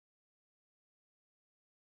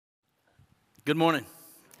Good morning.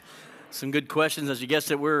 Some good questions. As you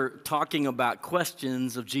guessed it, we're talking about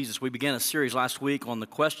questions of Jesus. We began a series last week on the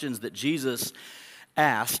questions that Jesus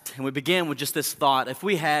asked, and we began with just this thought. If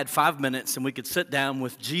we had 5 minutes and we could sit down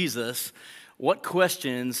with Jesus, what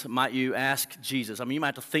questions might you ask Jesus? I mean, you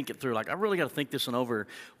might have to think it through. Like, I really got to think this one over.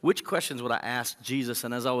 Which questions would I ask Jesus?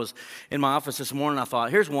 And as I was in my office this morning, I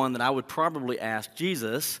thought, here's one that I would probably ask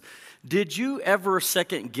Jesus. Did you ever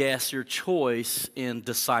second guess your choice in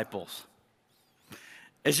disciples?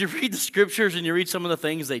 As you read the scriptures and you read some of the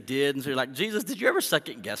things they did, and so you're like, Jesus, did you ever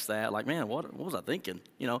second guess that? Like, man, what was I thinking?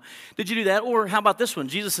 Did you do that? Or how about this one?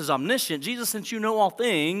 Jesus is omniscient. Jesus, since you know all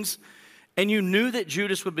things, and you knew that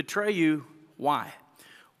Judas would betray you, why?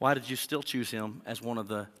 Why did you still choose him as one of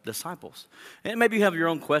the disciples? And maybe you have your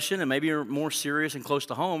own question, and maybe you're more serious and close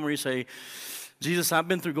to home, where you say, Jesus, I've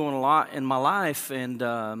been through going a lot in my life, and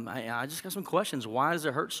I just got some questions. Why does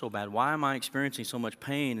it hurt so bad? Why am I experiencing so much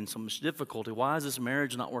pain and so much difficulty? Why is this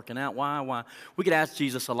marriage not working out? Why? We could ask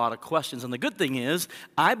Jesus a lot of questions, and the good thing is,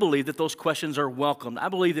 I believe that those questions are welcomed. I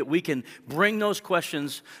believe that we can bring those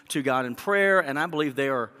questions to God in prayer, and I believe they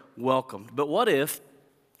are welcomed. But what if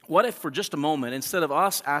for just a moment, instead of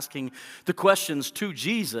us asking the questions to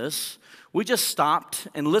Jesus, we just stopped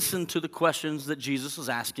and listened to the questions that Jesus was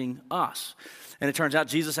asking us? And it turns out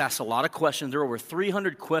Jesus asked a lot of questions. There are over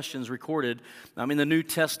 300 questions recorded in the New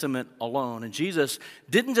Testament alone. And Jesus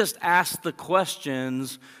didn't just ask the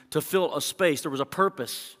questions to fill a space. There was a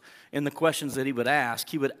purpose in the questions that he would ask.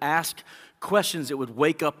 He would ask questions that would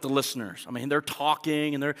wake up the listeners. I mean, they're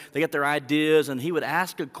talking and they get their ideas, and he would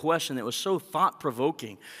ask a question that was so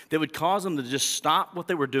thought-provoking that would cause them to just stop what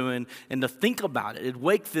they were doing and to think about it. It'd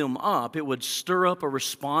wake them up. It would stir up a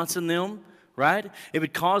response in them. Right? It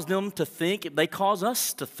would cause them to think. They cause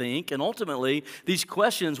us to think. And ultimately, these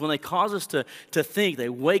questions, when they cause us to think, they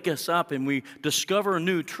wake us up and we discover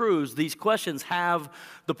new truths. These questions have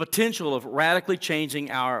the potential of radically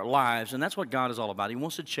changing our lives. And that's what God is all about. He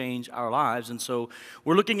wants to change our lives. And so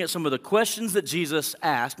we're looking at some of the questions that Jesus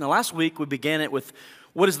asked. Now, last week, we began it with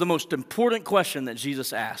what is the most important question that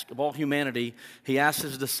Jesus asked of all humanity. He asked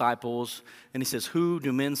his disciples, and he says, "Who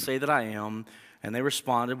do men say that I am?" And they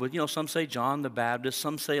responded with, some say John the Baptist,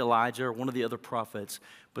 some say Elijah or one of the other prophets.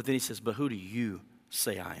 But then he says, "But who do you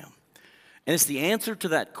say I am?" And it's the answer to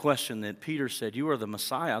that question that Peter said, "You are the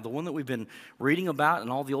Messiah," the one that we've been reading about in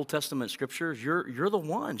all the Old Testament scriptures. You're the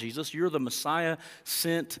one, Jesus. You're the Messiah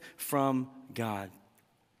sent from God.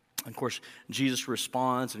 Of course, Jesus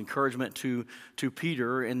responds, encouragement to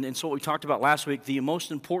Peter. And so what we talked about last week, the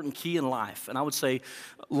most important key in life, and I would say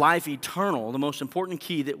life eternal, the most important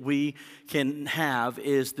key that we can have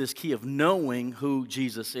is this key of knowing who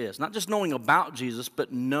Jesus is. Not just knowing about Jesus,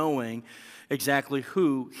 but knowing exactly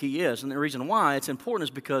who he is. And the reason why it's important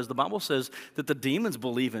is because the Bible says that the demons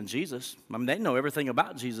believe in Jesus. I mean, they know everything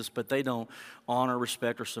about Jesus, but they don't honor,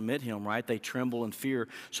 respect, or submit him, right? They tremble in fear.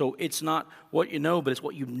 So it's not what you know, but it's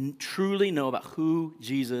what you truly know about who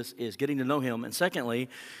Jesus is, getting to know him. And secondly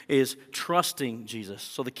is trusting Jesus.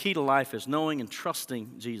 So the key to life is knowing and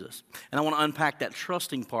trusting Jesus. And I want to unpack that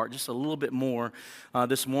trusting part just a little bit more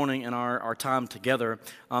this morning in our time together.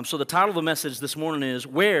 So the title of the message this morning is,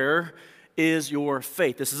 "Where is your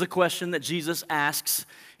faith?" This is a question that Jesus asks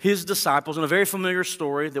his disciples in a very familiar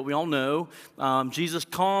story that we all know. Jesus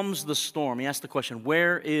calms the storm. He asks the question,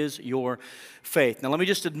 "Where is your faith?" Now, let me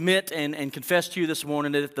just admit and confess to you this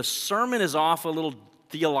morning that if the sermon is off a little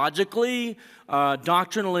theologically,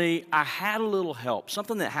 doctrinally, I had a little help.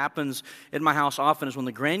 Something that happens in my house often is when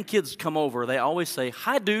the grandkids come over, they always say,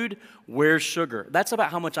 "Hi, dude, where's sugar?" That's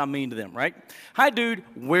about how much I mean to them, right? "Hi, dude,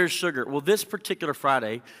 where's sugar?" Well, this particular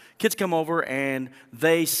Friday, kids come over and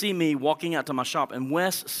they see me walking out to my shop, and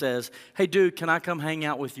Wes says, "Hey, dude, can I come hang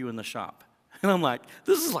out with you in the shop?" And I'm like,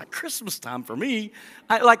 this is like Christmas time for me.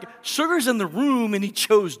 Sugar's in the room, and he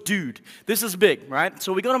chose dude. This is big, right?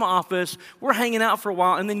 So we go to my office, we're hanging out for a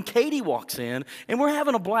while, and then Katie walks in, and we're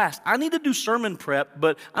having a blast. I need to do sermon prep,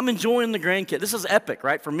 but I'm enjoying the grandkid. This is epic,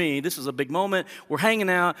 right? For me, this is a big moment. We're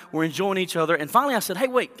hanging out, we're enjoying each other, and finally I said, "Hey,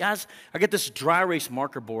 wait, guys, I get this dry erase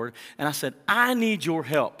marker board," and I said, "I need your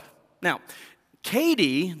help." Now,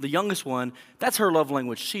 Katie, the youngest one, that's her love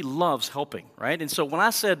language. She loves helping, right? And so when I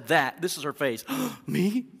said that, this is her face.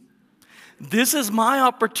 Me? This is my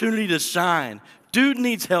opportunity to shine. Dude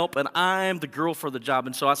needs help, and I'm the girl for the job.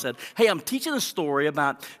 And so I said, "Hey, I'm teaching a story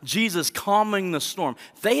about Jesus calming the storm."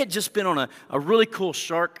 They had just been on a really cool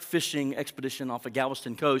shark fishing expedition off of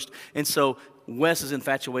Galveston coast. And so Wes is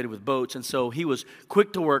infatuated with boats, and so he was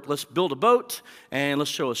quick to work. Let's build a boat, and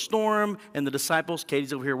let's show a storm. And the disciples,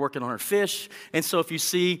 Katie's over here working on her fish. And so if you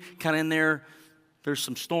see kind of in there, There's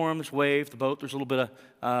some storm, there's wave, the boat, there's a little bit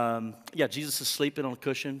of, Jesus is sleeping on a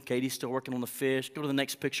cushion. Katie's still working on the fish. Go to the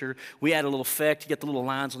next picture. We add a little effect. You get the little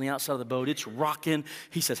lines on the outside of the boat. It's rocking.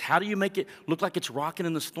 He says, how do you make it look like it's rocking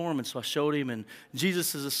in the storm? And so I showed him, and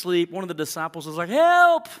Jesus is asleep. One of the disciples is like,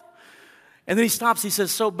 help! And then he stops. He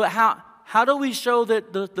says, but how do we show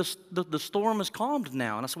that the storm is calmed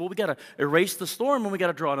now? And I said, well, we got to erase the storm and we got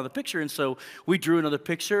to draw another picture. And so we drew another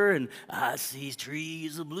picture, and I see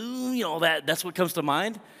trees of bloom, that's what comes to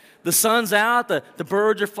mind. The sun's out, the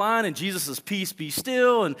birds are flying, and Jesus says, peace, be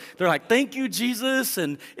still. And they're like, thank you, Jesus.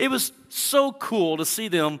 And it was so cool to see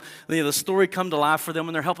them, the story come to life for them,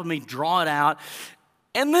 and they're helping me draw it out.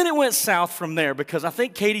 And then it went south from there, because I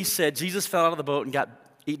think Katie said Jesus fell out of the boat and got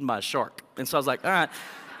eaten by a shark. And so I was like, all right.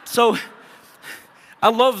 So I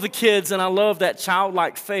love the kids, and I love that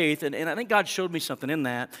childlike faith, and I think God showed me something in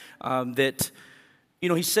that,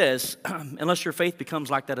 he says, unless your faith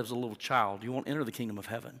becomes like that as a little child, you won't enter the kingdom of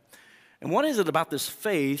heaven. And what is it about this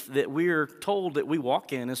faith that we're told that we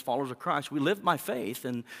walk in as followers of Christ? We live by faith,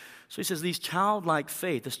 and so he says this childlike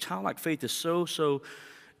faith is so, so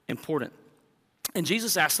important. And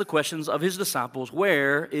Jesus asked the questions of his disciples,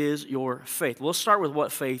 where is your faith? Well, let's start with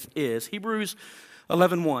what faith is. Hebrews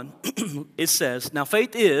 11:1, it says, now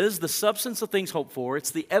faith is the substance of things hoped for.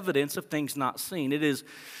 It's the evidence of things not seen. It is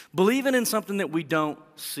believing in something that we don't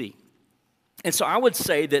see. And so I would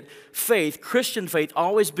say that faith, Christian faith,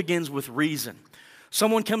 always begins with reason.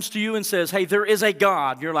 Someone comes to you and says, hey, there is a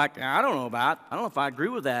God. You're like, I don't know if I agree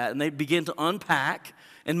with that. And they begin to unpack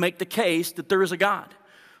and make the case that there is a God.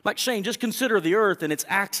 Like Shane, just consider the earth and its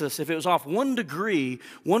axis. If it was off 1 degree,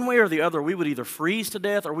 one way or the other, we would either freeze to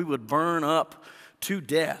death or we would burn up to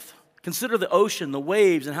death. Consider the ocean, the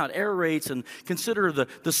waves, and how it aerates, and consider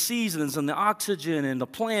the seasons and the oxygen and the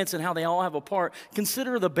plants and how they all have a part.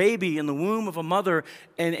 Consider the baby in the womb of a mother,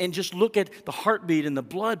 and just look at the heartbeat and the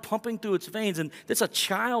blood pumping through its veins, and there's a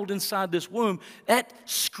child inside this womb. That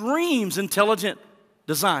screams intelligent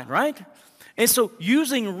design, right? And so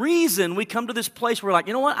using reason, we come to this place where we're like,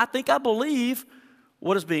 you know what? I think I believe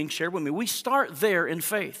what is being shared with me. We start there in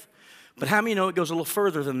faith. But how many know it goes a little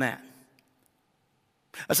further than that?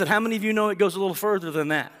 I said, how many of you know it goes a little further than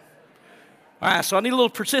that? All right, so I need a little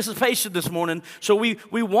participation this morning. So we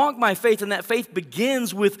walk by faith, and that faith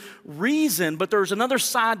begins with reason, but there's another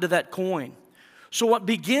side to that coin. So what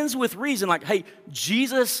begins with reason, like, hey,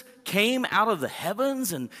 Jesus came out of the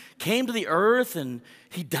heavens and came to the earth, and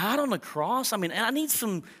he died on the cross. I mean, I need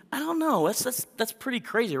some, I don't know, that's pretty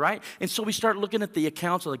crazy, right? And so we start looking at the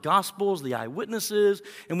accounts of the Gospels, the eyewitnesses,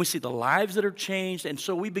 and we see the lives that are changed. And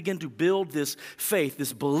so we begin to build this faith,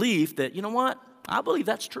 this belief that, you know what, I believe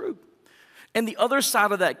that's true. And the other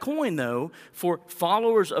side of that coin, though, for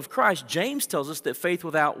followers of Christ, James tells us that faith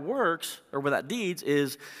without works or without deeds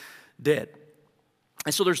is dead.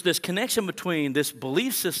 And so there's this connection between this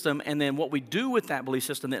belief system and then what we do with that belief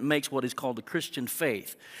system that makes what is called the Christian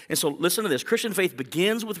faith. And so listen to this. Christian faith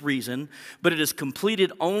begins with reason, but it is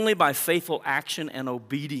completed only by faithful action and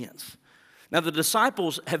obedience. Now, the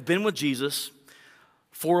disciples have been with Jesus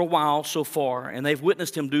for a while so far, and they've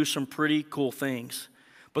witnessed him do some pretty cool things.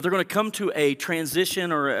 But they're going to come to a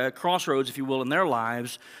transition or a crossroads, if you will, in their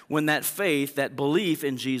lives when that faith, that belief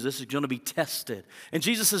in Jesus is going to be tested. And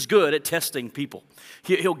Jesus is good at testing people.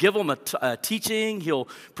 He'll give them a teaching. He'll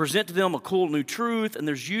present to them a cool new truth. And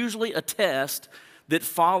there's usually a test that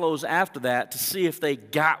follows after that to see if they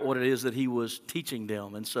got what it is that he was teaching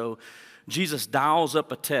them. And so Jesus dials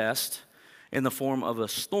up a test in the form of a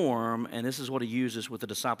storm. And this is what he uses with the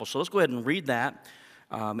disciples. So let's go ahead and read that.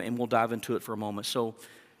 And we'll dive into it for a moment. So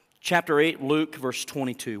chapter 8, Luke, verse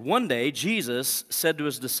 22. One day, Jesus said to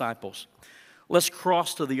his disciples, let's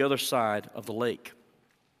cross to the other side of the lake.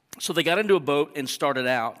 So they got into a boat and started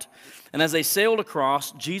out. And as they sailed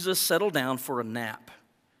across, Jesus settled down for a nap.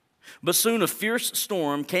 But soon a fierce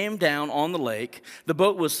storm came down on the lake. The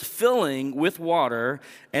boat was filling with water,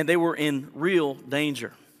 and they were in real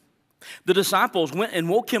danger. The disciples went and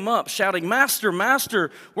woke him up, shouting, Master,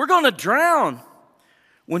 Master, we're going to drown.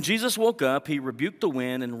 When Jesus woke up, he rebuked the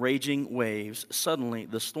wind and raging waves. Suddenly,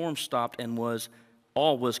 the storm stopped and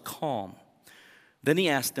all was calm. Then he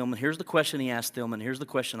asked them, and here's the question he asked them, and here's the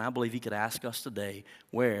question I believe he could ask us today.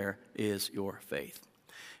 Where is your faith?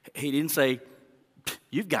 He didn't say,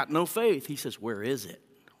 you've got no faith. He says, where is it?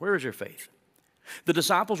 Where is your faith? The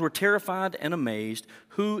disciples were terrified and amazed.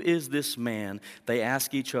 Who is this man? They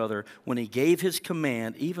asked each other. When he gave his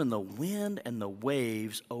command, even the wind and the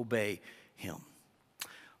waves obey him.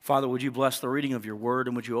 Father, would you bless the reading of your word,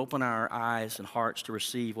 and would you open our eyes and hearts to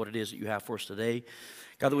receive what it is that you have for us today?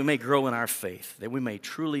 God, that we may grow in our faith, that we may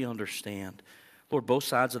truly understand, Lord, both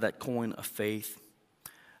sides of that coin of faith.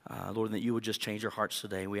 Lord, that you would just change our hearts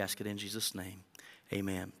today. We ask it in Jesus' name.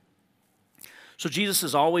 Amen. So Jesus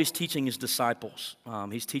is always teaching his disciples.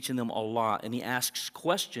 He's teaching them a lot, and he asks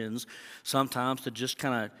questions sometimes to just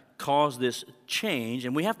kind of cause this change.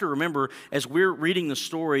 And we have to remember, as we're reading the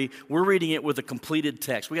story, we're reading it with a completed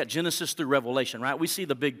text. We got Genesis through Revelation, right? We see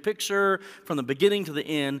the big picture from the beginning to the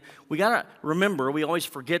end. We got to remember, we always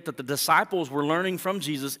forget that the disciples were learning from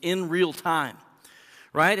Jesus in real time.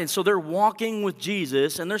 Right? And so they're walking with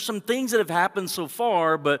Jesus, and there's some things that have happened so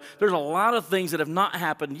far, but there's a lot of things that have not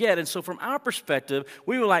happened yet. And so from our perspective,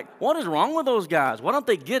 we were like, what is wrong with those guys? Why don't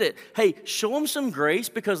they get it? Hey, show them some grace,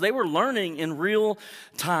 because they were learning in real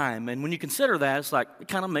time. And when you consider that, it's like, it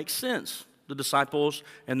kind of makes sense, the disciples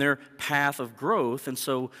and their path of growth. And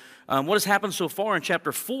so what has happened so far in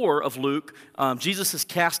chapter 4 of Luke, Jesus has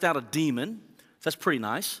cast out a demon. That's pretty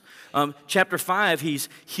nice. Chapter 5, he's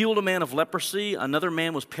healed a man of leprosy. Another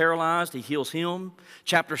man was paralyzed. He heals him.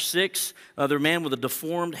 Chapter 6, the man with a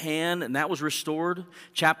deformed hand, and that was restored.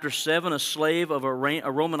 Chapter 7, a slave of a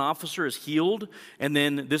Roman officer is healed. And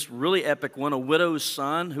then this really epic one, a widow's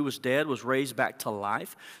son who was dead was raised back to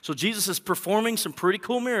life. So Jesus is performing some pretty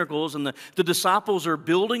cool miracles, and the disciples are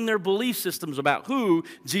building their belief systems about who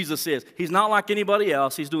Jesus is. He's not like anybody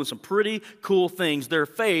else. He's doing some pretty cool things. Their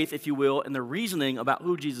faith, if you will, and their reasoning about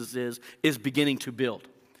who Jesus is beginning to build.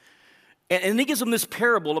 And he gives them this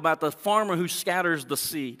parable about the farmer who scatters the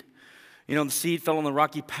seed. You know, the seed fell on the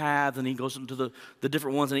rocky path, and he goes into the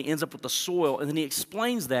different ones, and he ends up with the soil, and then he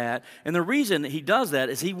explains that. And the reason he does that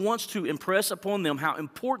is he wants to impress upon them how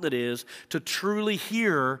important it is to truly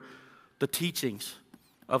hear the teachings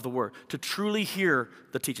of the word, to truly hear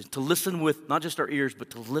the teachings, to listen with not just our ears, but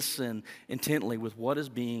to listen intently with what is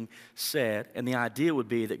being said. And the idea would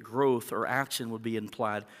be that growth or action would be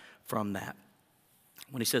implied from that.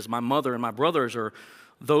 When he says, my mother and my brothers are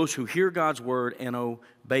those who hear God's word and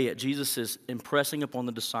obey it, Jesus is impressing upon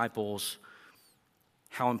the disciples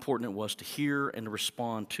how important it was to hear and to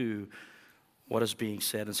respond to what is being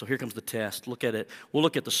said. And so here comes the test. Look at it. We'll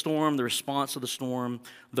look at the storm, the response to the storm,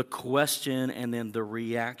 the question, and then the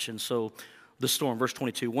reaction. So the storm, verse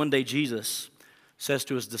 22. One day Jesus says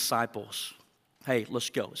to his disciples, hey, let's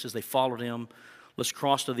go. It says they followed him. Let's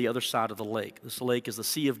cross to the other side of the lake. This lake is the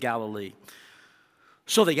Sea of Galilee.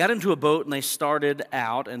 So they got into a boat and they started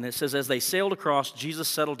out, and it says as they sailed across, Jesus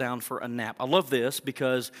settled down for a nap. I love this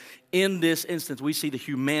because in this instance we see the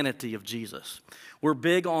humanity of Jesus. We're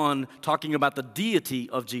big on talking about the deity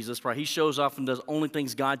of Jesus, right? He shows off and does only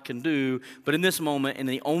things God can do, but in this moment, in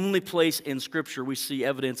the only place in Scripture we see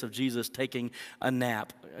evidence of Jesus taking a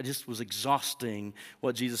nap. It just was exhausting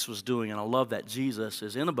what Jesus was doing, and I love that Jesus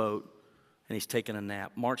is in a boat and he's taking a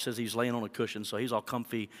nap. Mark says he's laying on a cushion, so he's all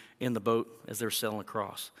comfy in the boat as they're sailing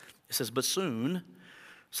across. It says, but soon,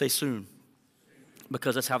 say soon,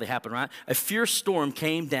 because that's how they happen, right? A fierce storm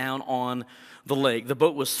came down on the lake. The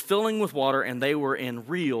boat was filling with water, and they were in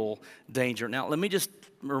real danger. Now, let me just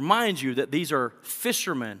remind you that these are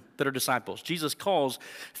fishermen that are disciples. Jesus calls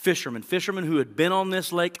fishermen who had been on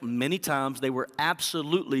this lake many times. They were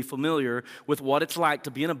absolutely familiar with what it's like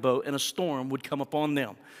to be in a boat and a storm would come upon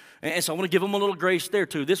them. And so I want to give them a little grace there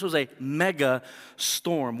too. This was a mega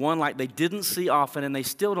storm, one like they didn't see often and they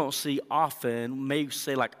still don't see often, maybe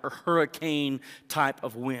say like a hurricane type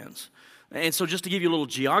of winds. And so just to give you a little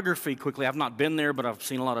geography quickly, I've not been there, but I've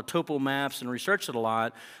seen a lot of topo maps and researched it a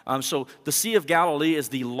lot. So the Sea of Galilee is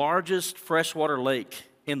the largest freshwater lake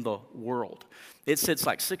in the world. It sits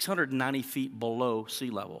like 690 feet below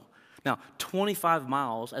sea level. Now, 25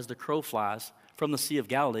 miles as the crow flies from the Sea of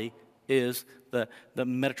Galilee is the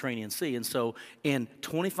Mediterranean Sea. And so in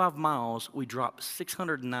 25 miles, we drop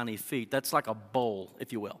 690 feet. That's like a bowl,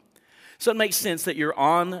 if you will. So it makes sense that you're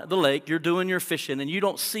on the lake, you're doing your fishing, and you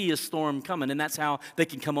don't see a storm coming. And that's how they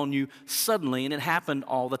can come on you suddenly. And it happened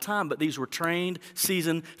all the time. But these were trained,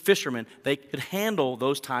 seasoned fishermen. They could handle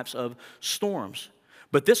those types of storms.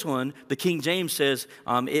 But this one, the King James says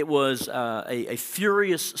it was a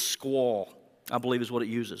furious squall, I believe is what it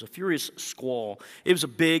uses, a furious squall. It was a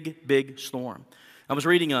big, big storm. I was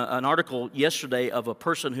reading an article yesterday of a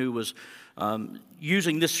person who was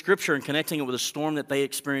using this scripture and connecting it with a storm that they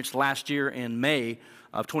experienced last year in May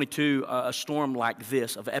of 22, a storm like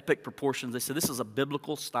this of epic proportions. They said this is a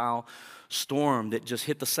biblical style storm that just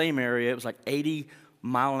hit the same area. It was like 80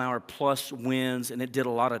 mile an hour plus winds, and it did a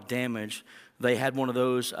lot of damage. They had one of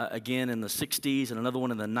those again in the 60s and another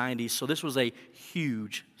one in the 90s. So this was a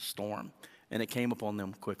huge storm. And it came upon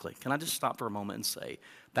them quickly. Can I just stop for a moment and say,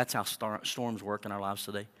 that's how storms work in our lives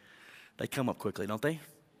today? They come up quickly, don't they?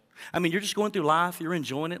 I mean, you're just going through life, you're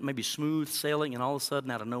enjoying it, maybe smooth sailing, and all of a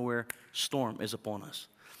sudden, out of nowhere, storm is upon us.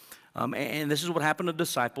 And this is what happened to the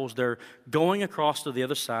disciples. They're going across to the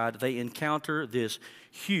other side. They encounter this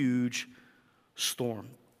huge storm.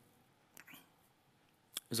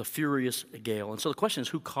 It's a furious gale. And so the question is,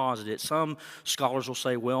 who caused it? Some scholars will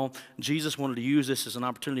say, well, Jesus wanted to use this as an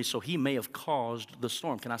opportunity, so he may have caused the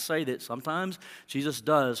storm. Can I say that sometimes Jesus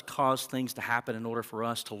does cause things to happen in order for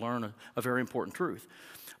us to learn a very important truth?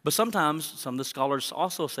 But sometimes some of the scholars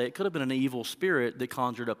also say it could have been an evil spirit that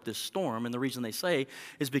conjured up this storm. And the reason they say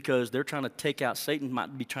is because they're trying to take out, Satan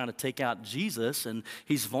might be trying to take out Jesus, and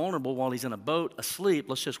he's vulnerable while he's in a boat asleep.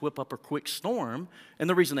 Let's just whip up a quick storm. And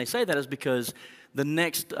the reason they say that is because the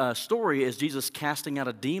next story is Jesus casting out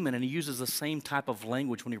a demon, and he uses the same type of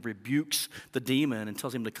language when he rebukes the demon and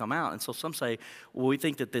tells him to come out. And so some say, well, we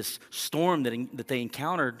think that this storm that they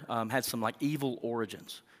encountered had some like evil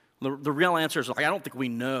origins. The real answer is, I don't think we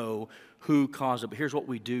know who caused it, but here's what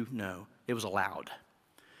we do know. It was allowed.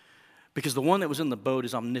 Because the one that was in the boat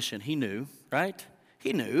is omniscient. He knew, right?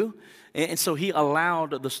 He knew. And so he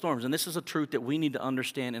allowed the storms. And this is a truth that we need to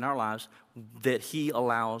understand in our lives, that he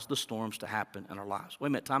allows the storms to happen in our lives. Wait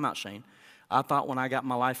a minute, time out, Shane. I thought when I got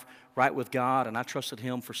my life right with God and I trusted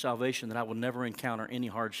him for salvation that I would never encounter any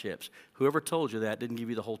hardships. Whoever told you that didn't give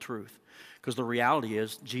you the whole truth. Because the reality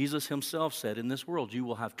is, Jesus himself said, in this world you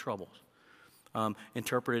will have troubles.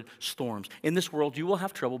 Interpreted storms. In this world you will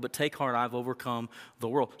have trouble, but take heart, I've overcome the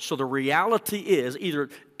world. So the reality is, either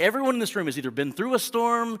everyone in this room has either been through a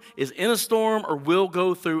storm, is in a storm, or will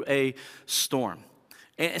go through a storm.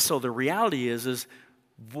 And so the reality is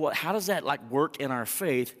how does that like work in our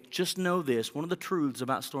faith? Just know this. One of the truths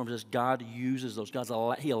about storms is God uses those.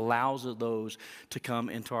 He allows those to come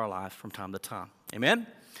into our life from time to time. Amen?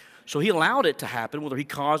 So he allowed it to happen, whether he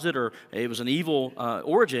caused it or it was an evil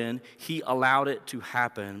origin, he allowed it to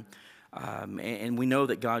happen. And we know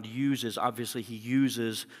that God obviously he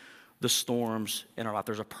uses the storms in our life.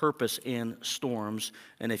 There's a purpose in storms.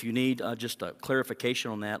 And if you need just a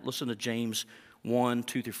clarification on that, listen to James 1,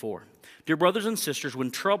 2 through 4. Dear brothers and sisters,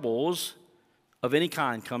 when troubles of any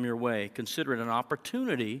kind come your way, consider it an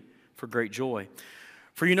opportunity for great joy.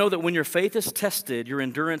 For you know that when your faith is tested, your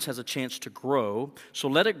endurance has a chance to grow. So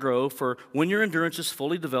let it grow, for when your endurance is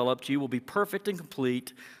fully developed, you will be perfect and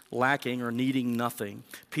complete, lacking or needing nothing.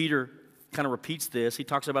 Peter kind of repeats this. He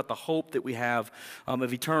talks about the hope that we have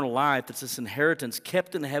of eternal life. That's this inheritance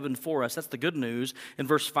kept in heaven for us. That's the good news. In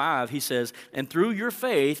verse 5, he says, and through your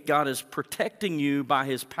faith, God is protecting you by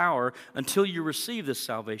his power until you receive this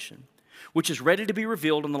salvation, which is ready to be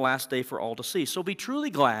revealed on the last day for all to see. So be truly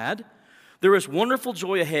glad. There is wonderful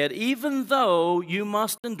joy ahead, even though you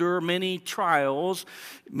must endure many trials,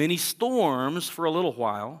 many storms for a little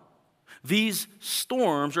while. These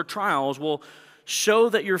storms or trials will show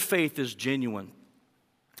that your faith is genuine.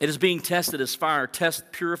 It is being tested as fire.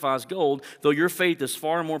 Test purifies gold, though your faith is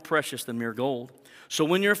far more precious than mere gold. So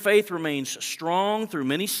when your faith remains strong through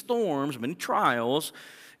many storms, many trials,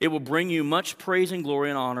 it will bring you much praise and glory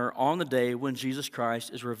and honor on the day when Jesus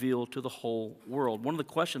Christ is revealed to the whole world. One of the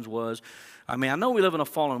questions was, I know we live in a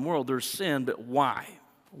fallen world, there's sin, but why?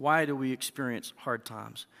 Why do we experience hard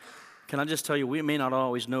times? Can I just tell you, we may not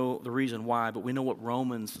always know the reason why, but we know what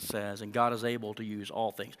Romans says, and God is able to use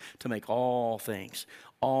all things, to make all things,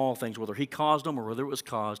 whether he caused them or whether it was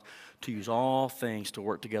caused, to use all things to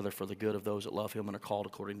work together for the good of those that love him and are called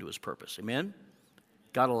according to his purpose. Amen?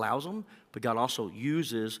 God allows them, but God also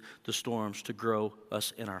uses the storms to grow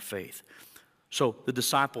us in our faith. So the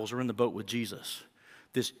disciples are in the boat with Jesus.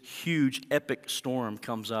 This huge, epic storm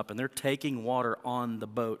comes up, and they're taking water on the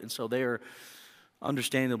boat. And so they are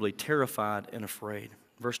understandably terrified and afraid.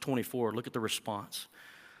 Verse 24, look at the response.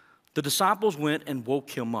 The disciples went and woke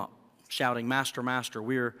him up, shouting, Master, Master,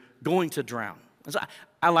 we're going to drown.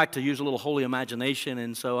 I like to use a little holy imagination,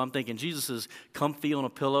 and so I'm thinking Jesus is comfy on a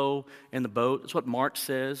pillow in the boat. That's what Mark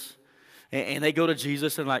says. And they go to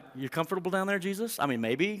Jesus and like, you comfortable down there, Jesus?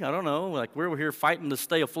 Maybe, I don't know. Like, we're here fighting to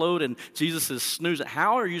stay afloat, and Jesus is snoozing.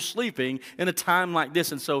 How are you sleeping in a time like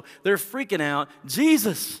this? And so they're freaking out.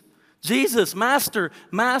 Jesus, Master,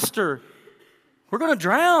 we're going to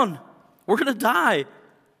drown. We're going to die.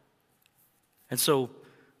 And so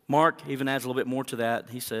Mark even adds a little bit more to that.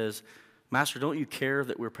 He says, Master, don't you care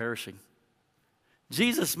that we're perishing?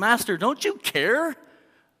 Jesus, Master, don't you care?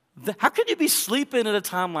 How could you be sleeping at a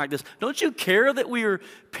time like this? Don't you care that we are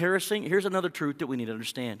perishing? Here's another truth that we need to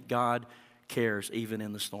understand. God cares even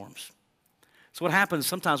in the storms. So what happens,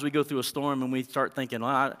 sometimes we go through a storm and we start thinking,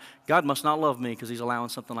 God must not love me because he's allowing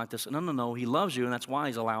something like this. No, he loves you, and that's why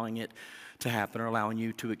he's allowing it to happen or allowing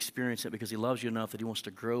you to experience it, because he loves you enough that he wants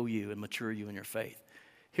to grow you and mature you in your faith.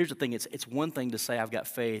 Here's the thing, it's one thing to say I've got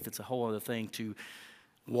faith. It's a whole other thing to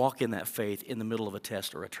walk in that faith in the middle of a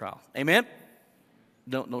test or a trial. Amen?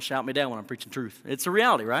 Don't shout me down when I'm preaching truth. It's a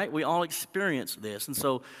reality, right? We all experience this. And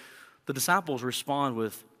so the disciples respond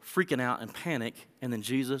with freaking out and panic, and then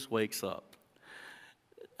Jesus wakes up.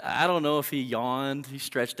 I don't know if he yawned, he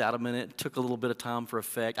stretched out a minute, took a little bit of time for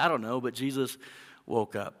effect. I don't know, but Jesus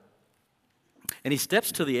woke up. And he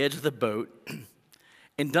steps to the edge of the boat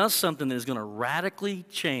and does something that is going to radically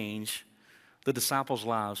change the disciples'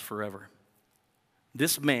 lives forever.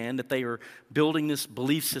 This man that they are building this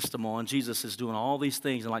belief system on, Jesus is doing all these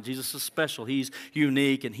things. And like Jesus is special, he's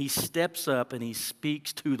unique, and he steps up and he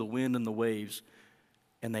speaks to the wind and the waves,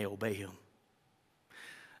 and they obey him.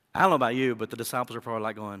 I don't know about you, but the disciples are probably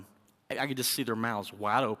like going, I could just see their mouths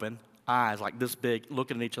wide open, eyes like this big,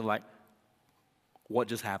 looking at each other like, what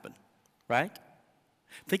just happened, right?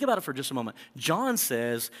 Think about it for just a moment. John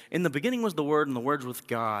says, in the beginning was the Word, and the Word was with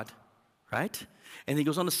God, right? And he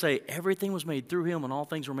goes on to say, everything was made through him, and all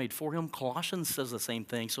things were made for him. Colossians says the same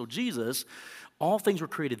thing. So Jesus, all things were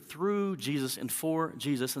created through Jesus and for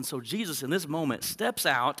Jesus. And so Jesus, in this moment, steps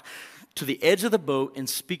out to the edge of the boat and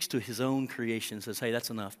speaks to his own creation and says, hey, that's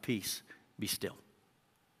enough. Peace. Be still.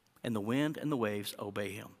 And the wind and the waves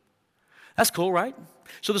obey him. That's cool, right?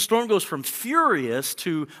 So the storm goes from furious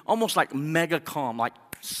to almost like mega calm, like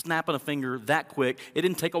snapping a finger that quick. It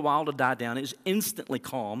didn't take a while to die down. It was instantly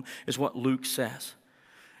calm, is what Luke says.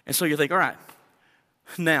 And so you think, all right,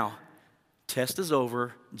 now, test is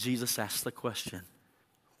over. Jesus asks the question,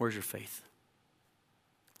 where's your faith?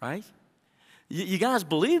 Right? You guys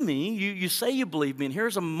believe me. You say you believe me, and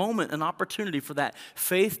here's a moment, an opportunity for that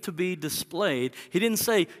faith to be displayed. He didn't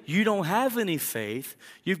say, you don't have any faith.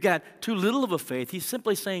 You've got too little of a faith. He's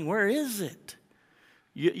simply saying, where is it?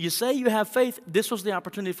 You say you have faith. This was the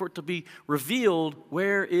opportunity for it to be revealed.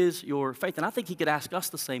 Where is your faith? And I think he could ask us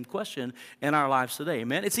the same question in our lives today.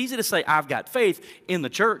 Amen? It's easy to say, I've got faith in the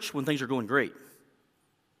church when things are going great.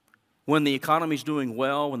 When the economy's doing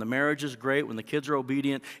well, when the marriage is great, when the kids are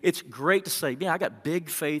obedient, it's great to say, yeah, I got big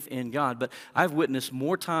faith in God. But I've witnessed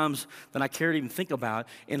more times than I care to even think about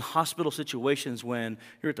in hospital situations when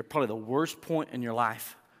you're at probably the worst point in your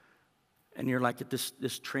life. And you're like at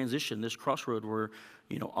this transition, this crossroad where,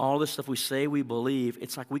 all this stuff we say we believe,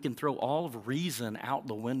 it's like we can throw all of reason out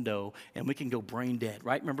the window and we can go brain dead,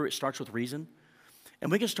 right? Remember, it starts with reason?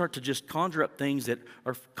 And we can start to just conjure up things that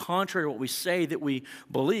are contrary to what we say that we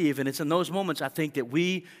believe. And it's in those moments, I think, that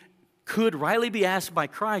we could rightly be asked by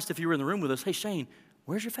Christ, if you were in the room with us, hey, Shane,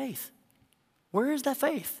 where's your faith? Where is that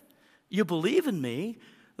faith? You believe in me.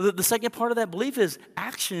 The second part of that belief is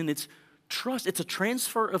action. It's trust. It's a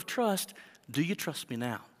transfer of trust. Do you trust me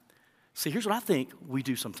now? See, here's what I think we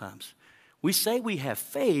do sometimes. We say we have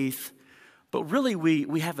faith, but really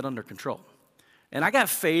we have it under control. And I got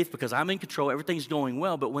faith because I'm in control, everything's going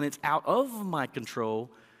well, but when it's out of my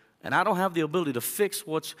control and I don't have the ability to fix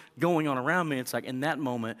what's going on around me, it's like in that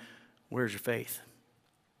moment, where's your faith?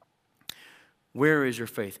 Where is your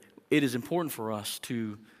faith? It is important for us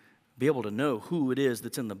to be able to know who it is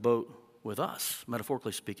that's in the boat with us,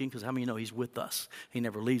 metaphorically speaking, because how many know he's with us? He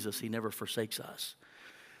never leaves us. He never forsakes us.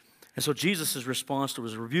 And so Jesus' response to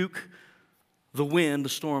his rebuke, the wind, the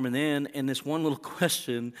storm, and then in this one little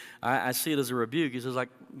question, I see it as a rebuke. He says, like,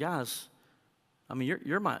 guys, I mean,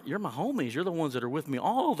 you're my homies. You're the ones that are with me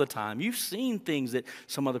all the time. You've seen things that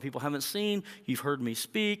some other people haven't seen. You've heard me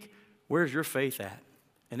speak. Where's your faith at?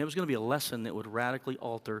 And it was going to be a lesson that would radically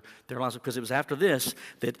alter their lives, because it was after this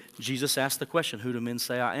that Jesus asked the question, who do men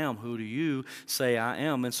say I am? Who do you say I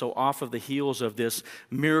am? And so off of the heels of this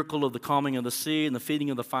miracle of the calming of the sea and the feeding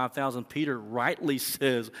of the 5,000, Peter rightly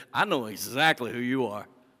says, I know exactly who you are.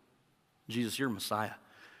 Jesus, you're Messiah.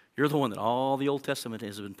 You're the one that all the Old Testament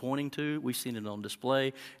has been pointing to. We've seen it on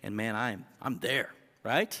display, and man, I'm there,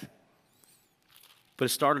 right? But it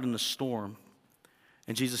started in the storm.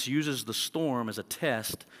 And Jesus uses the storm as a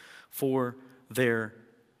test for their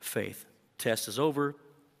faith. Test is over.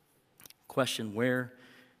 Question, where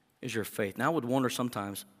is your faith? Now I would wonder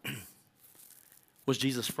sometimes, was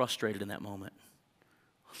Jesus frustrated in that moment?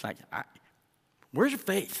 It's like, where's your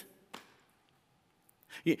faith?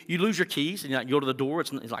 You lose your keys and you go to the door.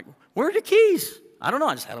 It's like, where are your keys? I don't know.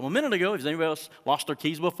 I just had them a minute ago. Has anybody else lost their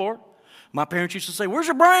keys before? My parents used to say, where's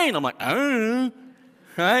your brain? I'm like, I don't know.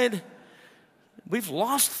 Right? We've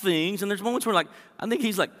lost things, and there's moments where, I think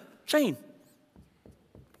he's like, Shane,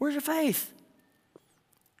 where's your faith?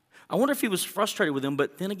 I wonder if he was frustrated with them,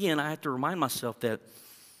 but then again, I have to remind myself that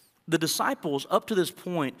the disciples, up to this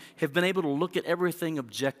point, have been able to look at everything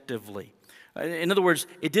objectively. In other words,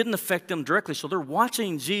 it didn't affect them directly. So they're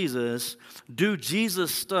watching Jesus do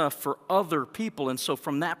Jesus stuff for other people. And so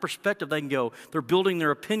from that perspective, they can go, they're building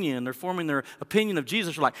their opinion. They're forming their opinion of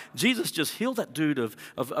Jesus. They're like, Jesus just healed that dude of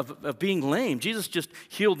being lame. Jesus just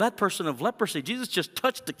healed that person of leprosy. Jesus just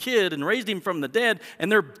touched the kid and raised him from the dead.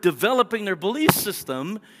 And they're developing their belief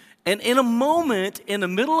system. And in a moment, in the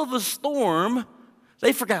middle of a storm,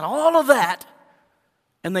 they forgot all of that.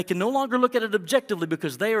 And they can no longer look at it objectively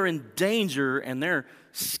because they are in danger and they're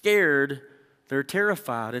scared, they're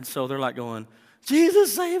terrified. And so they're like going,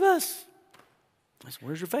 Jesus, save us. I said,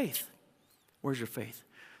 where's your faith? Where's your faith?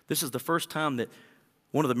 This is the first time that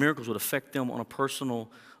one of the miracles would affect them on a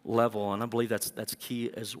personal level. And I believe that's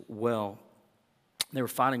key as well. They were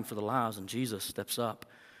fighting for their lives, and Jesus steps up,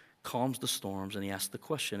 calms the storms, and he asks the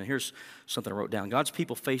question. And here's something I wrote down. God's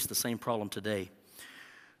people face the same problem today.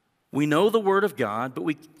 We know the Word of God, but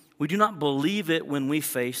we do not believe it when we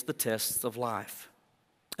face the tests of life.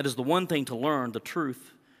 It is the one thing to learn the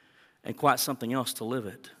truth and quite something else to live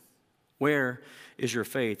it. Where is your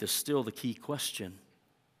faith is still the key question.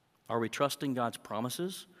 Are we trusting God's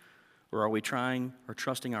promises, or are we trying or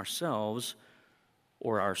trusting ourselves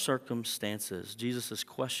or our circumstances? Jesus'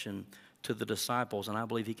 question to the disciples, and I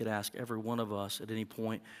believe he could ask every one of us at any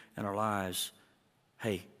point in our lives,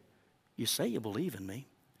 hey, you say you believe in me.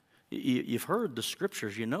 You've heard the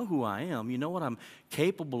scriptures. You know who I am. You know what I'm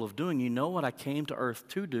capable of doing. You know what I came to earth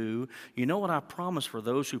to do. You know what I promise for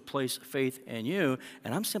those who place faith in you.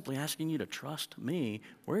 And I'm simply asking you to trust me.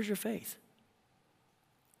 Where's your faith?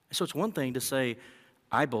 So it's one thing to say,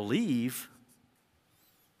 I believe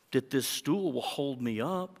that this stool will hold me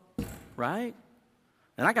up, right?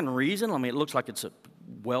 And I can reason. I mean, it looks like it's a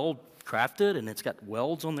well-crafted, and it's got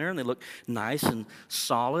welds on there, and they look nice and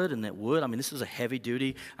solid, and that wood. I mean, this is a heavy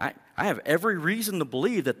duty. I have every reason to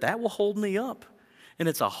believe that will hold me up. And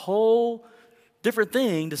it's a whole different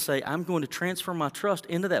thing to say, I'm going to transfer my trust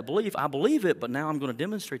into that belief. I believe it, but now I'm going to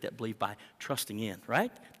demonstrate that belief by trusting in,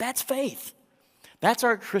 right? That's faith. That's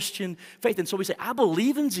our Christian faith. And so we say, I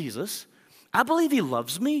believe in Jesus. I believe he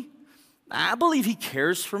loves me. I believe he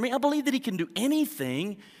cares for me. I believe that he can do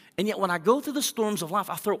anything. And yet when I go through the storms of life,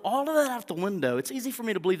 I throw all of that out the window. It's easy for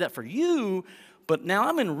me to believe that for you, but now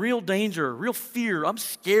I'm in real danger, real fear. I'm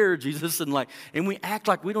scared, Jesus. And we act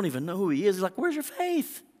like we don't even know who he is. He's like, where's your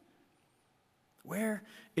faith? Where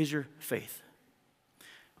is your faith?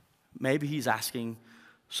 Maybe he's asking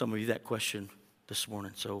some of you that question this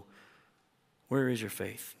morning. So where is your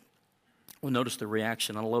faith? Well, notice the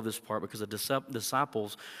reaction. I love this part because the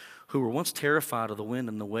disciples who were once terrified of the wind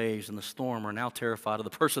and the waves and the storm are now terrified of the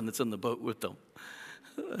person that's in the boat with them.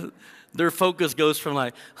 Their focus goes from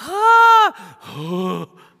like,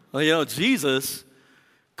 Jesus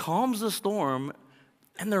calms the storm,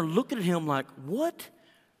 and they're looking at him like, what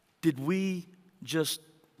did we just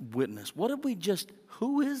witness?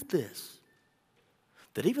 Who is this?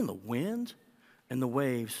 That even the wind and the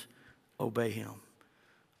waves obey him.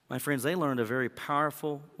 My friends, they learned a very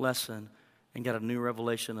powerful lesson and got a new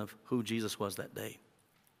revelation of who Jesus was that day.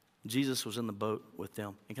 Jesus was in the boat with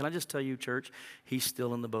them. And can I just tell you, church, he's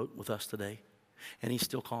still in the boat with us today. And he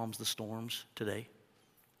still calms the storms today.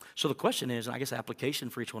 So the question is, and I guess application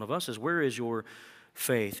for each one of us is, where is your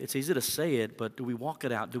faith? It's easy to say it, but do we walk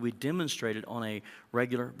it out? Do we demonstrate it on a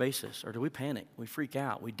regular basis? Or do we panic? We freak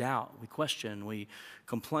out. We doubt. We question. We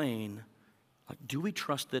complain. Like, do we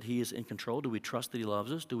trust that he is in control? Do we trust that he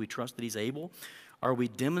loves us? Do we trust that he's able? Are we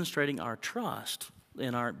demonstrating our trust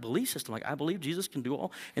in our belief system? Like, I believe Jesus can do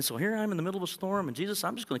all. And so here I am in the middle of a storm, and Jesus,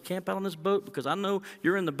 I'm just going to camp out on this boat because I know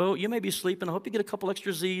you're in the boat. You may be sleeping. I hope you get a couple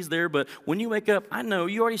extra Z's there, but when you wake up, I know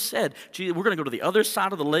you already said, we're going to go to the other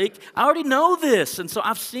side of the lake. I already know this, and so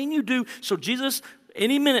I've seen you do. So Jesus,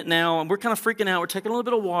 any minute now, and we're kind of freaking out. We're taking a little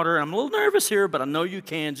bit of water. I'm a little nervous here, but I know you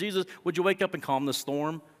can. Jesus, would you wake up and calm the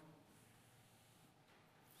storm?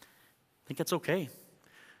 I think that's okay.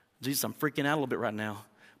 Jesus, I'm freaking out a little bit right now,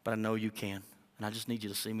 but I know you can. And I just need you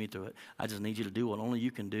to see me through it. I just need you to do what only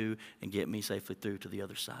you can do and get me safely through to the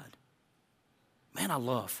other side. Man, I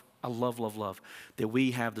love that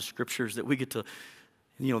we have the scriptures that we get to,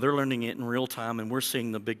 they're learning it in real time and we're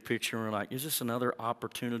seeing the big picture and we're like, is this another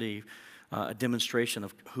opportunity, a demonstration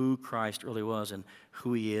of who Christ really was and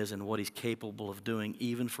who he is and what he's capable of doing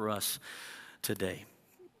even for us today?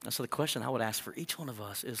 And so the question I would ask for each one of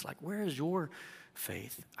us is like, where is your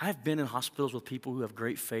faith? I've been in hospitals with people who have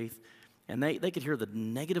great faith, and they could hear the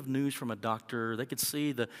negative news from a doctor. They could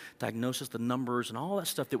see the diagnosis, the numbers, and all that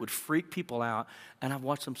stuff that would freak people out. And I've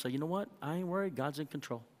watched them say, you know what? I ain't worried. God's in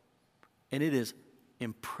control. And it is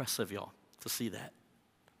impressive, y'all, to see that.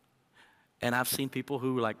 And I've seen people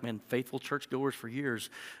who, like, man, faithful churchgoers for years,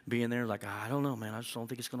 being there like, I don't know, man, I just don't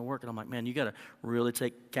think it's going to work. And I'm like, man, you got to really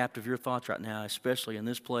take captive your thoughts right now, especially in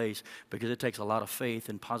this place, because it takes a lot of faith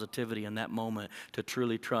and positivity in that moment to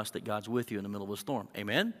truly trust that God's with you in the middle of a storm.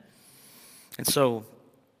 Amen? And so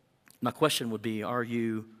my question would be, are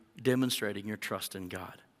you demonstrating your trust in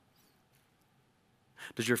God?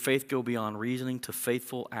 Does your faith go beyond reasoning to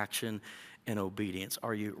faithful action and obedience?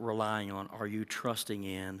 Are you relying on, are you trusting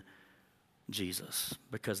in Jesus?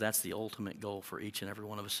 Because that's the ultimate goal for each and every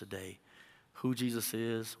one of us today. Who Jesus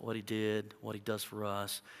is, what he did, what he does for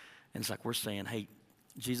us. And it's like we're saying, hey,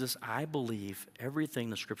 Jesus, I believe everything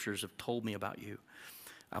the scriptures have told me about you.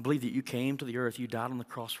 I believe that you came to the earth, you died on the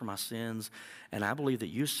cross for my sins, and I believe that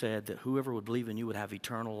you said that whoever would believe in you would have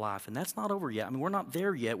eternal life. And that's not over yet. I mean, we're not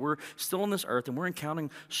there yet. We're still on this earth, and we're encountering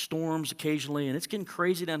storms occasionally, and it's getting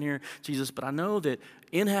crazy down here, Jesus. But I know that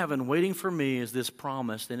in heaven, waiting for me is this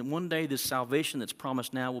promise, that one day this salvation that's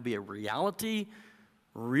promised now will be a reality,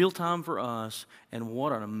 real time for us, and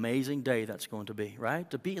what an amazing day that's going to be, right?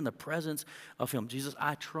 To be in the presence of him. Jesus,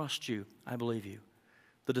 I trust you. I believe you.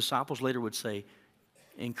 The disciples later would say,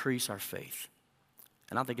 increase our faith.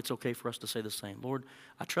 And I think it's okay for us to say the same. Lord,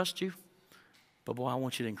 I trust you, but boy, I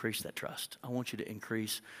want you to increase that trust. I want you to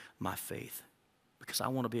increase my faith because I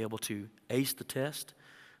want to be able to ace the test,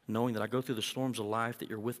 knowing that I go through the storms of life, that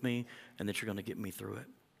you're with me and that you're going to get me through it.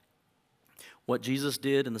 What Jesus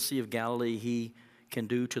did in the Sea of Galilee, he can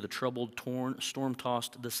do to the troubled, torn,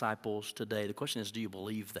 storm-tossed disciples today. The question is, do you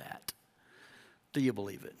believe that? Do you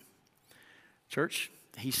believe it? Church,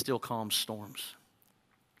 he still calms storms.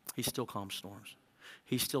 He still calms storms.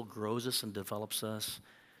 He still grows us and develops us.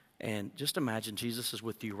 And just imagine Jesus is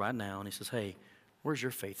with you right now, and he says, hey, where's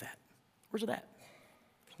your faith at? Where's it at?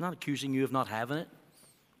 He's not accusing you of not having it.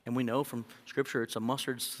 And we know from Scripture it's a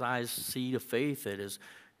mustard-sized seed of faith that is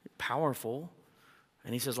powerful.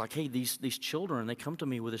 And he says, like, hey, these children, they come to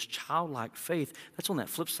me with this childlike faith. That's on that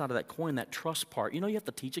flip side of that coin, that trust part. You know you have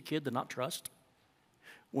to teach a kid to not trust?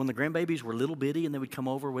 When the grandbabies were little bitty and they would come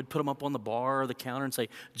over, we'd put them up on the bar or the counter and say,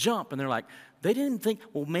 jump. And they're like, they didn't think,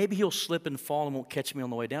 well, maybe he'll slip and fall and won't catch me on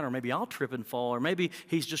the way down, or maybe I'll trip and fall, or maybe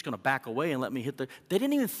he's just going to back away and let me hit the... They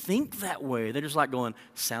didn't even think that way. They're just like going,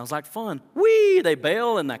 sounds like fun. Whee! They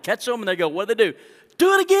bail and I catch them and they go, what do they do?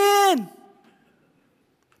 Do it again!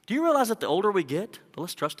 Do you realize that the older we get, the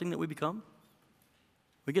less trusting that we become?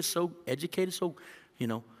 We get so educated, so,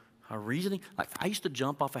 reasoning. Like, I used to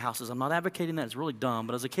jump off of houses. I'm not advocating that. It's really dumb.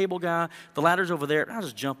 But as a cable guy, the ladder's over there, and I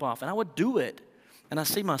just jump off. And I would do it. And I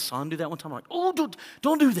see my son do that one time. I'm like, oh,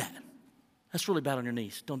 don't do that. That's really bad on your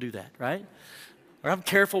knees. Don't do that, right? Or I'm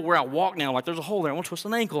careful where I walk now. Like, there's a hole there. I won't twist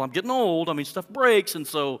an ankle. I'm getting old. I mean, stuff breaks. And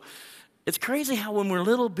so it's crazy how when we're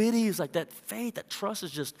little bitties, like that faith, that trust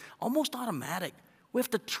is just almost automatic. We have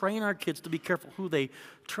to train our kids to be careful who they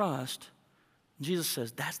trust. Jesus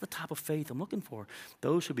says, that's the type of faith I'm looking for.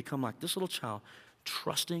 Those who become like this little child,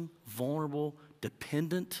 trusting, vulnerable,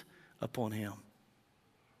 dependent upon him.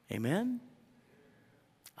 Amen?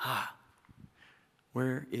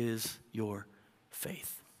 Where is your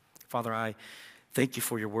faith? Father, I thank you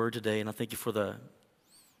for your word today, and I thank you for the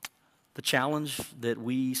challenge that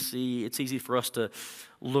we see. It's easy for us to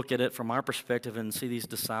look at it from our perspective and see these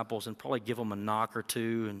disciples and probably give them a knock or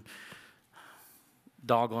two and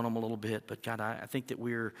dog on them a little bit. But God, I think that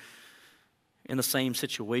we're in the same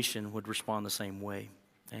situation would respond the same way.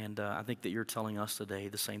 And I think that you're telling us today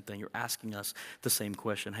the same thing. You're asking us the same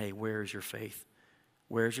question. Hey, where is your faith?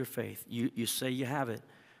 Where is your faith? You say you have it.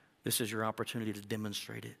 This is your opportunity to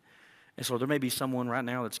demonstrate it. And so there may be someone right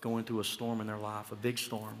now that's going through a storm in their life, a big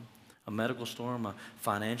storm, a medical storm, a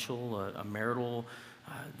financial, a marital.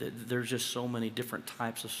 There's just so many different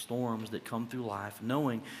types of storms that come through life,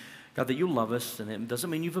 knowing, God, that you love us, and it doesn't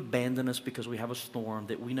mean you've abandoned us because we have a storm,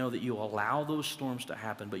 that we know that you allow those storms to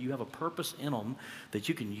happen, but you have a purpose in them that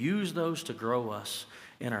you can use those to grow us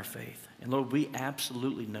in our faith. And Lord, we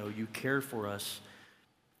absolutely know you care for us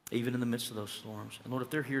even in the midst of those storms. And Lord, if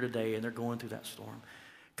they're here today and they're going through that storm,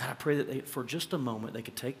 God, I pray that they, for just a moment, they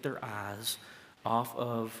could take their eyes off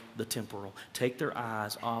of the temporal, take their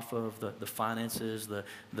eyes off of the finances,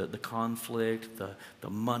 the conflict, the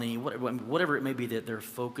money, whatever it may be that they're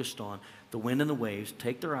focused on, the wind and the waves,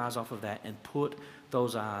 take their eyes off of that and put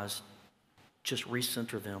those eyes, just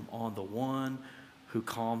recenter them on the one who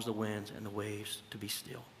calms the winds and the waves to be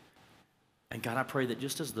still. And God, I pray that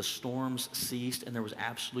just as the storms ceased and there was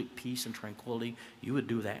absolute peace and tranquility, you would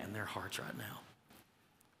do that in their hearts right now.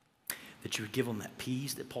 That you would give them that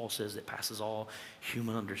peace that Paul says that passes all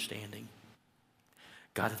human understanding.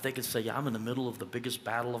 God, if they could say, yeah, I'm in the middle of the biggest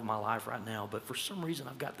battle of my life right now, but for some reason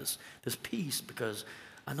I've got this peace because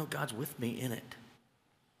I know God's with me in it.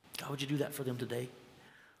 God, would you do that for them today?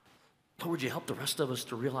 Lord, would you help the rest of us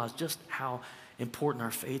to realize just how important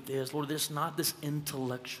our faith is? Lord, it's not this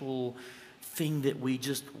intellectual thing that we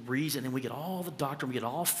just reason and we get all the doctrine, we get it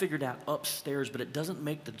all figured out upstairs, but it doesn't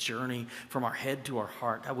make the journey from our head to our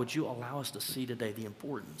heart. God, would you allow us to see today the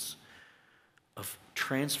importance of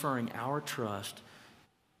transferring our trust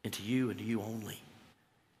into you and to you only?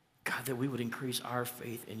 God, that we would increase our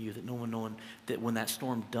faith in you, that no one knowing that when that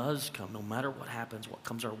storm does come, no matter what happens, what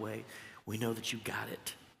comes our way, we know that you got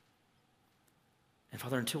it. And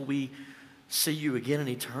Father, until we see you again in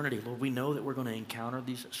eternity, Lord, we know that we're going to encounter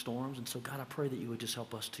these storms. And so, God, I pray that you would just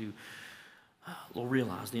help us to, Lord,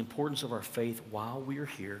 realize the importance of our faith while we are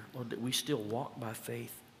here. Lord, that we still walk by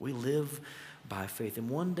faith. We live by faith. And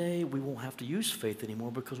one day we won't have to use faith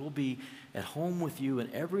anymore because we'll be at home with you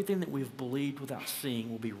and everything that we've believed without seeing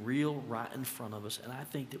will be real right in front of us. And I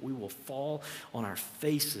think that we will fall on our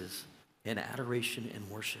faces in adoration and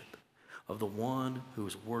worship of the one who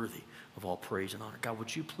is worthy of all praise and honor. God,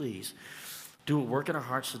 would you please do a work in our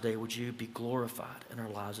hearts today? Would you be glorified in our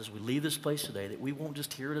lives as we leave this place today, that we won't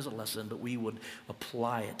just hear it as a lesson, but we would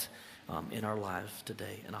apply it in our lives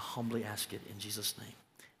today. And I humbly ask it in Jesus'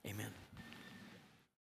 name. Amen.